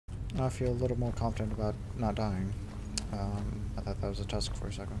Now I feel a little more confident about not dying. I thought that was a tusk for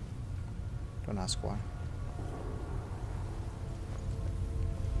a second. Don't ask why.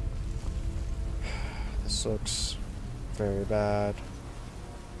 This looks very bad.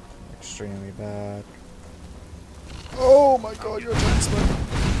 Extremely bad. Oh my god, you're a giant spider!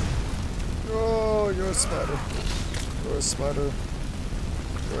 Oh, you're a spider. You're a spider.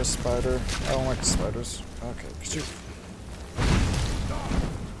 You're a spider. I don't like spiders. Okay, shoot.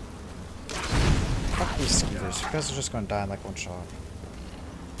 Fuck these skeevers. You guys are just gonna die in like one shot.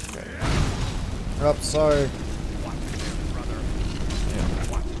 Okay. Oh, sorry. Yeah.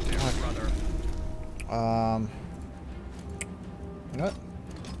 You know what?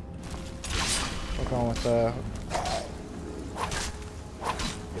 We're going with the...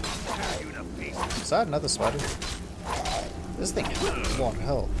 Is that another spider? This thing has a lot of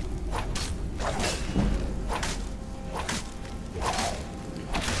health.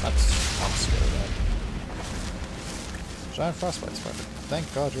 I'm scared of that. Giant frostbite spider.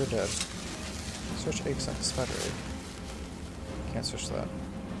 Thank God you're dead. Switch eggs at the spider egg. Can't switch that.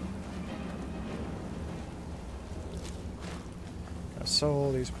 Gotta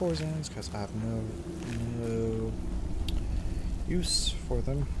sell these poisons because I have no use for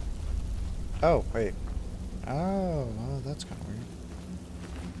them. Oh, wait. Oh, well, that's kind of weird.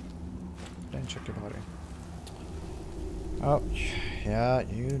 Didn't check your body. Oh, yeah,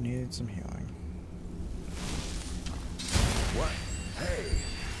 you need some healing. What? Hey,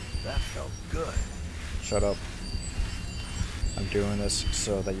 that felt good. Shut up. I'm doing this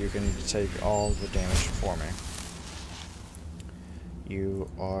so that you can take all the damage for me. You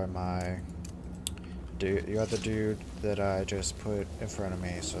are my dude. You are the dude that I just put in front of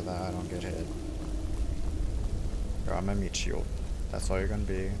me so that I don't get hit. I'm a meat shield. That's all you're gonna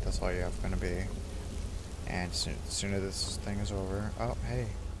be. That's all you have gonna be. And sooner this thing is over. Oh, hey.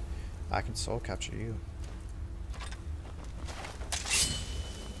 I can soul capture you.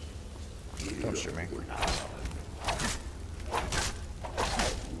 Don't shoot me.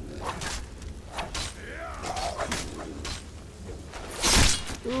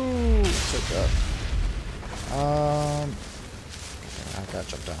 Ooh, take that. I gotta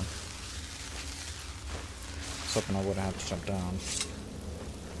jump down. I was hoping I wouldn't have to jump down.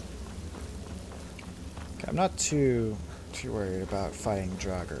 Okay, I'm not too worried about fighting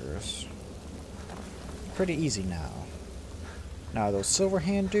draggers. Pretty easy now. Now those silver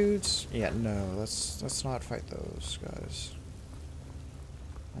hand dudes, yeah, no, let's not fight those guys.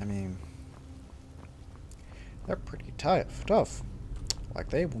 I mean, they're pretty tough. Like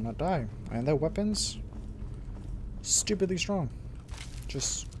they will not die, and their weapons, stupidly strong.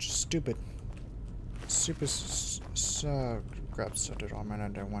 Just stupid. Super grab studded armor and I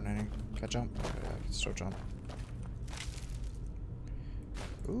don't want any. Can I jump? Oh, yeah, I can still jump.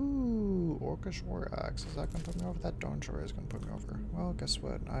 Ooh, Orcish War Axe. Is that gonna put me over? That darn sure is gonna put me over. Well, guess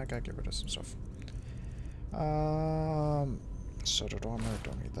what? I gotta get rid of some stuff. Studded armor,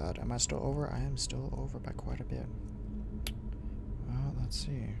 don't need that. Am I still over? I am still over by quite a bit. Well, let's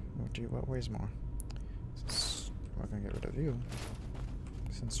see. What weighs more? Since we're gonna get rid of you.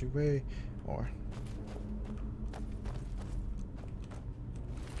 Since you weigh more.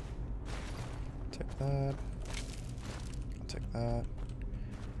 Take that. I'll take that.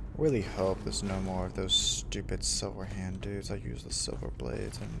 Really hope there's no more of those stupid silver hand dudes. I use the silver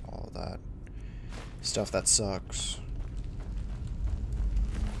blades and all of that stuff that sucks.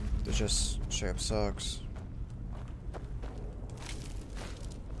 It just straight up sucks.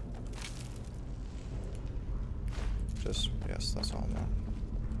 Just, yes, that's all I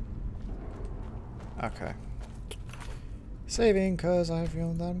want. Okay. Saving, because I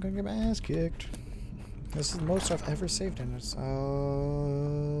feel that I'm gonna get my ass kicked. This is the most I've ever saved in it.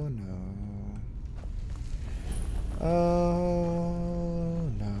 Oh no. Oh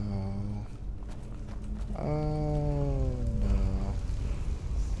no. Oh no.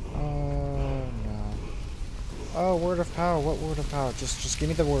 Oh no. Oh, word of power. What word of power? Just give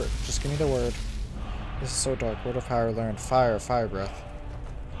me the word. Just give me the word. This is so dark. Word of power learned. Fire breath.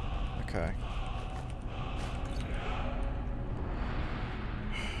 Okay.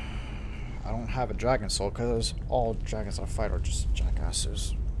 I don't have a dragon soul because all dragons I fight are just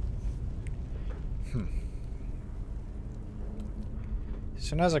jackasses. As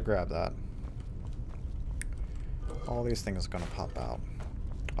soon as I grab that, all these things are gonna pop out.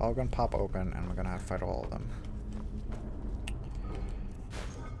 All gonna pop open and we're gonna have to fight all of them.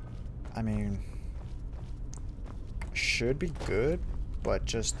 I mean, should be good, but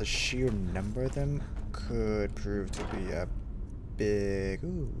just the sheer number of them could prove to be a big...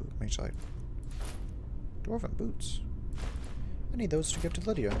 Ooh, makes like Dwarven boots. I need those to give to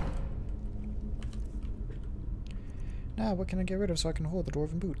Lydia. Now, what can I get rid of so I can hold the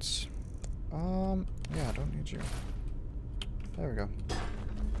dwarven boots? Yeah, I don't need you. There we go.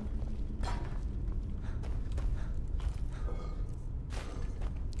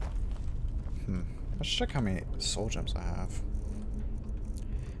 Let's check how many soul gems I have.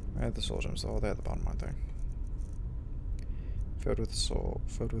 Where are the soul gems? Oh, they're at the bottom, aren't they? Filled with soul,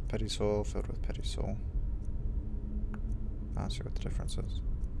 filled with petty soul, filled with petty soul. I don't see what the difference is.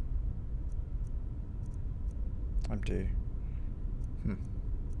 Empty.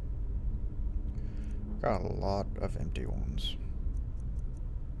 Got a lot of empty ones.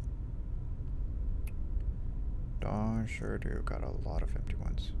 Darn sure do. Got a lot of empty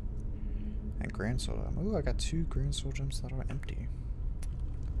ones. And grand soul gem. Ooh, I got 2 grand soul gems that are empty.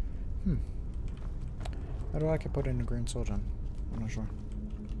 How do I can put in a grand soul gem? I'm not sure.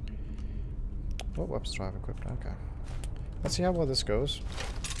 What weapons do I have equipped? Okay. Let's see how well this goes.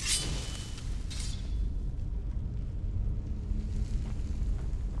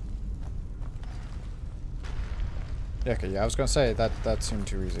 Yeah, okay, yeah, I was gonna say that seemed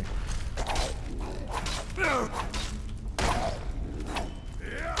too easy.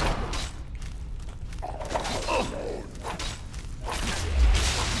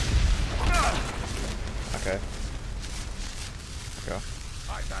 Okay. Go.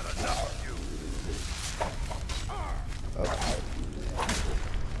 I've had enough of you. Oh.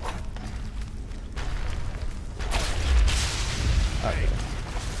 Okay.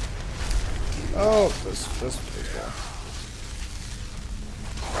 Oh, this is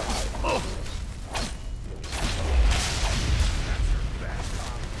cool.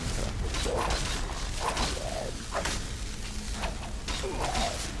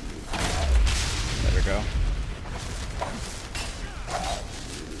 There we go.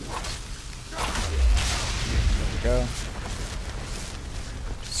 There we go.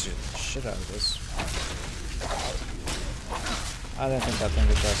 Just shoot the shit out of this. I didn't think that thing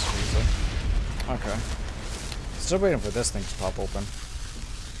would die so easily. Okay. Still waiting for this thing to pop open.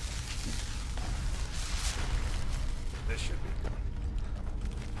 This should be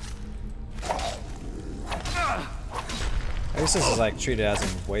I guess this is like treated as in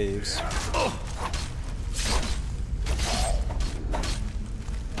waves.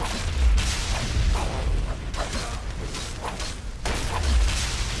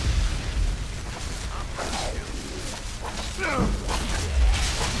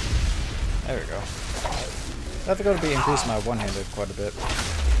 There we go. I think it'll be increasing my one-handed quite a bit.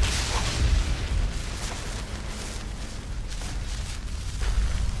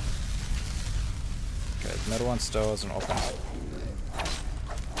 Okay, the middle one still isn't open.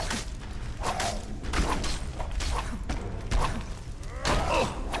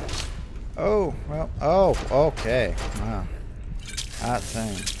 Oh, well, oh, okay. Wow. That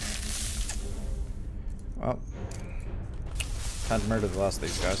thing. Well, time to murder the last of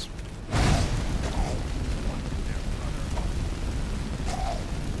these guys.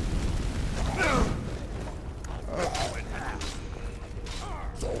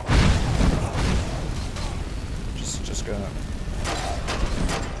 Just gonna.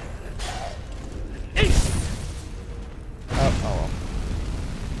 Oh well.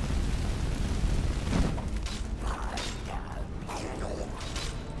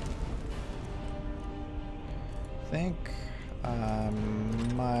 I think I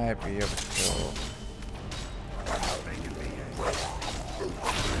might be able to kill.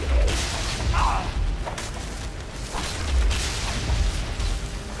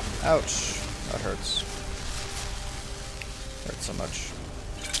 Ouch, that hurts. Hurts so much.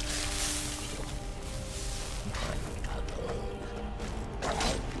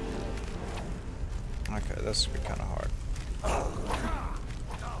 Okay, this would be kind of hard.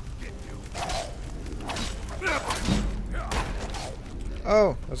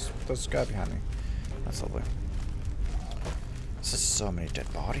 Oh, there's a guy behind me. That's lovely. This is so many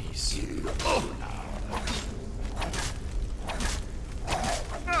dead bodies.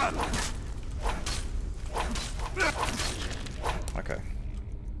 Okay.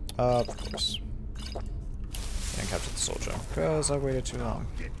 Of course. Didn't capture the soul gem because I waited too long.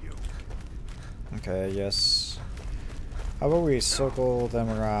 Okay, yes. How about we circle them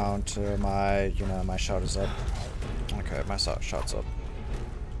around to my, my shot is up. Okay, my shot's up.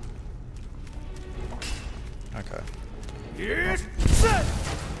 Okay. Yes.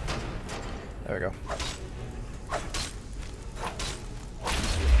 There we go.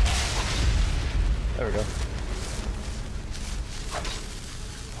 There we go.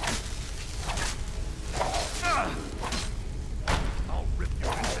 I'll rip you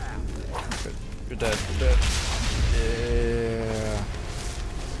in half. Good. You're dead. You're dead. Yeah.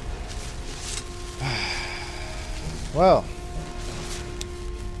 Well,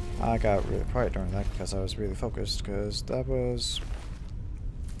 I got really quiet during that because I was really focused, because that was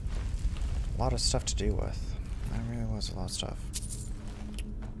a lot of stuff to deal with. That really was a lot of stuff.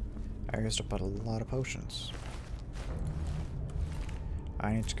 I used up a lot of potions.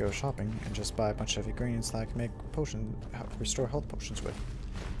 I need to go shopping and just buy a bunch of ingredients that I can make restore health potions with.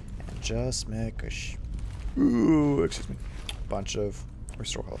 And just make a excuse me, bunch of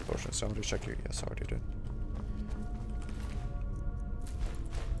restore health potions. So I already checked here. Yes, I already did.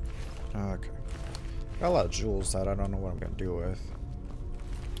 Okay. Got a lot of jewels that I don't know what I'm gonna do with.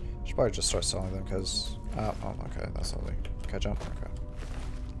 Should probably just start selling them because. Oh, okay, that's all they. Can I jump? Okay.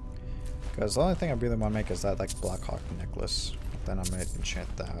 Because the only thing I really want to make is that like Black Hawk necklace. Then I might enchant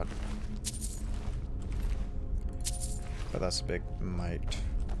that. But that's a big might.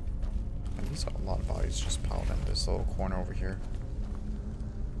 And these are a lot of bodies just piled in this little corner over here.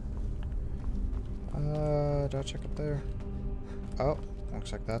 Do I check up there? Oh,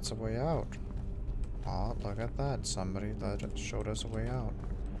 looks like that's a way out. Oh, look at that. Somebody that showed us a way out.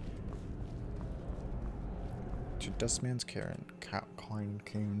 To Dustman's Cairn.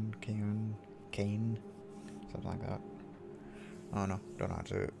 Cane. Something like that. I don't know.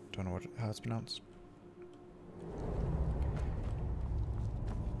 Don't know how it's pronounced.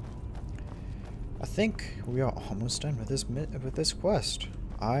 I think we are almost done with this quest.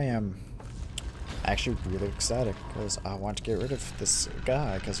 I am actually really excited because I want to get rid of this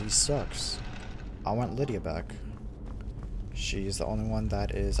guy because he sucks. I want Lydia back. She's the only one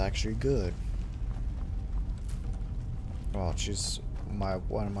that is actually good. Well, she's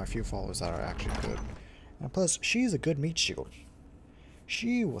one of my few followers that are actually good. And plus, she's a good meat shield.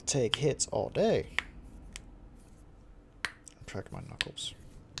 She will take hits all day. I'm tracking my knuckles.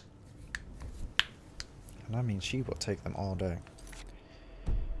 And I mean, she will take them all day.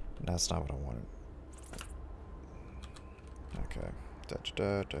 And that's not what I wanted. Okay.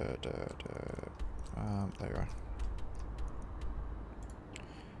 There you are.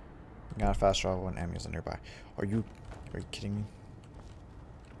 You gotta fast travel when enemies are nearby. Are you kidding me?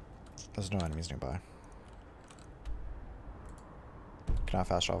 There's no enemies nearby. Cannot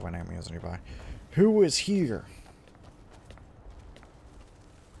fast travel when enemies are nearby. Who is here?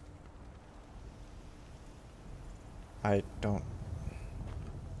 I don't.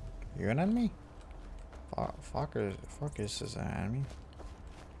 You an enemy? Focus is an enemy.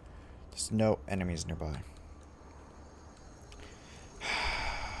 There's no enemies nearby.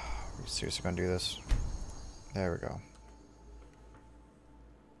 Are we seriously gonna do this? There we go.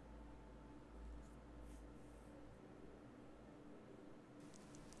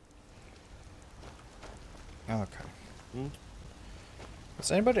 Okay.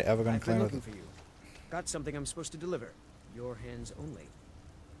 Is anybody ever gonna claim looking for you? Got something I'm supposed to deliver. Your hands only.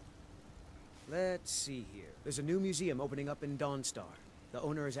 Let's see here. There's a new museum opening up in Dawnstar. The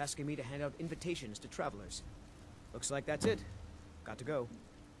owner is asking me to hand out invitations to travelers. Looks like that's it. Got to go.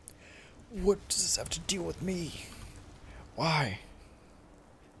 What does this have to deal with me? Why?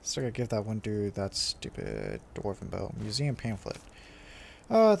 Still gotta give that one dude that stupid dwarven bell. Museum pamphlet.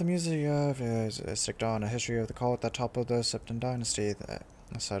 The museum is sticked on a history of the cult at the top of the Septon Dynasty, the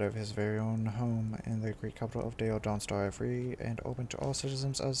site of his very own home in the great capital of Dale, Dawnstar, free and open to all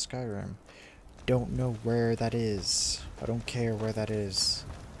citizens of Skyrim. Don't know where that is. I don't care where that is.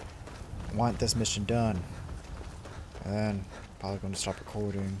 I want this mission done. And then probably going to stop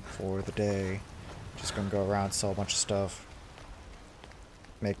recording for the day. Just going to go around, sell a bunch of stuff.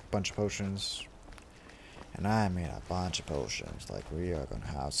 Make a bunch of potions. And I made a bunch of potions. Like, we are going to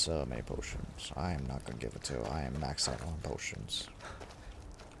have so many potions. I am not going to give it to. I am maxed out on potions.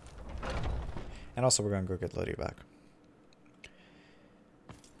 And also, we're going to go get Lydia back.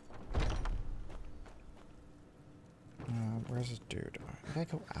 Where's this dude? Did I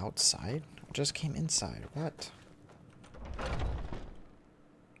go outside? I just came inside. What?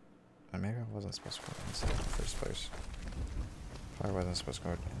 Maybe I wasn't supposed to go inside in the first place. Probably wasn't supposed to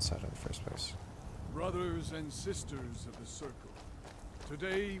go inside in the first place. Brothers and sisters of the Circle,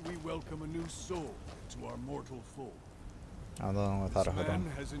 today we welcome a new soul into our mortal fold. I don't know without a This hood on.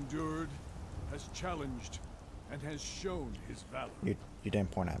 man has endured, has challenged, and has shown his valor. You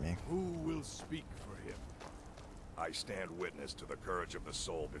didn't point at me. Who will speak for him? I stand witness to the courage of the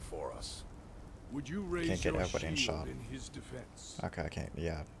soul before us. Would you raise Can't get your everybody in shield shot. in his defense? Okay, I can't.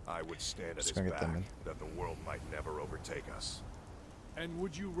 Yeah. I would stand at Just his gonna get them back, in. that the world might never overtake us. And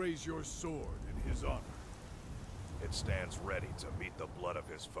would you raise your sword in his honor? It stands ready to meet the blood of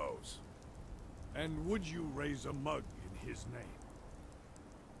his foes. And would you raise a mug in his name?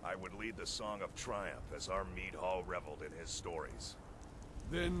 I would lead the song of triumph as our mead hall reveled in his stories.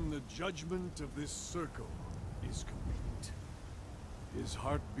 Then the judgment of this circle is complete. His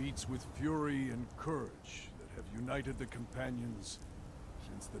heart beats with fury and courage that have united the companions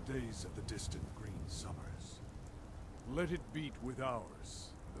since the days of the distant green summers. Let it beat with ours,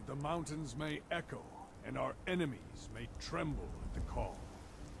 that the mountains may echo and our enemies may tremble at the call.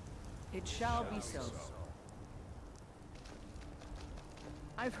 It shall be so.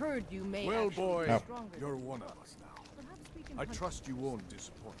 I've heard you may Well, actually boy, be stronger you're than one you of look. us now. Perhaps we can I hunt trust you together. won't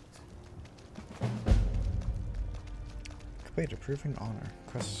disappoint. Complete approving honor.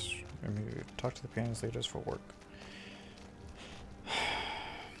 Quest. Talk to the pianist leaders for work.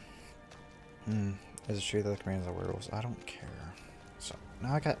 Is it true that the Koreans are werewolves? I don't care. So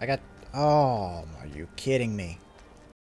now I got. Oh, are you kidding me?